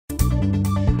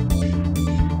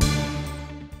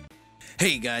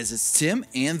Hey guys, it's Tim,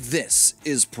 and this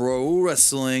is Pro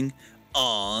Wrestling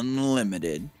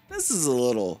Unlimited. This is a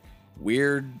little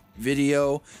weird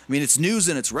video. I mean, it's news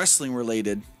and it's wrestling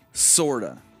related,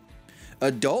 sorta.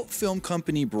 Adult film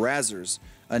company Brazzers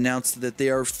announced that they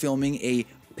are filming a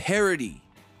parody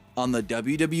on the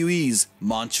WWE's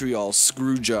Montreal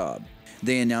Screwjob.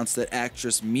 They announced that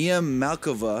actress Mia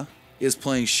Malkova is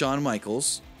playing Shawn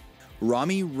Michaels,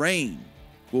 Romi Rain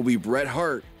will be Bret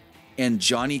Hart, and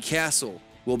Johnny Castle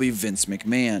will be Vince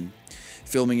McMahon.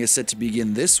 Filming is set to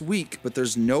begin this week, but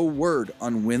there's no word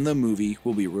on when the movie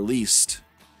will be released.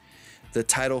 The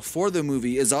title for the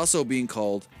movie is also being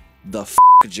called The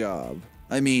Job.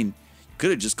 I mean, you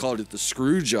could have just called it The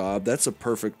Screw Job. That's a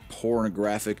perfect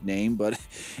pornographic name, but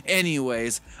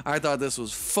anyways, I thought this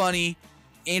was funny,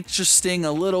 interesting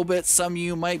a little bit. Some of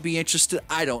you might be interested.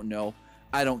 I don't know.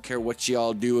 I don't care what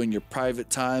y'all do in your private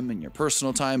time and your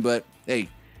personal time, but hey,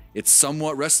 it's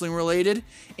somewhat wrestling related,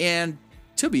 and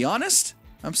to be honest,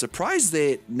 I'm surprised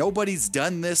that nobody's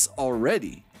done this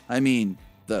already. I mean,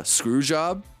 the screw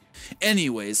job.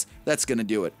 Anyways, that's gonna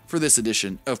do it for this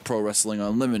edition of Pro Wrestling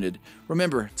Unlimited.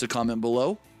 Remember to comment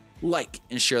below, like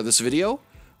and share this video,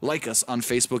 like us on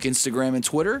Facebook, Instagram, and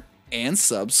Twitter, and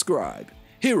subscribe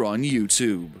here on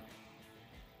YouTube.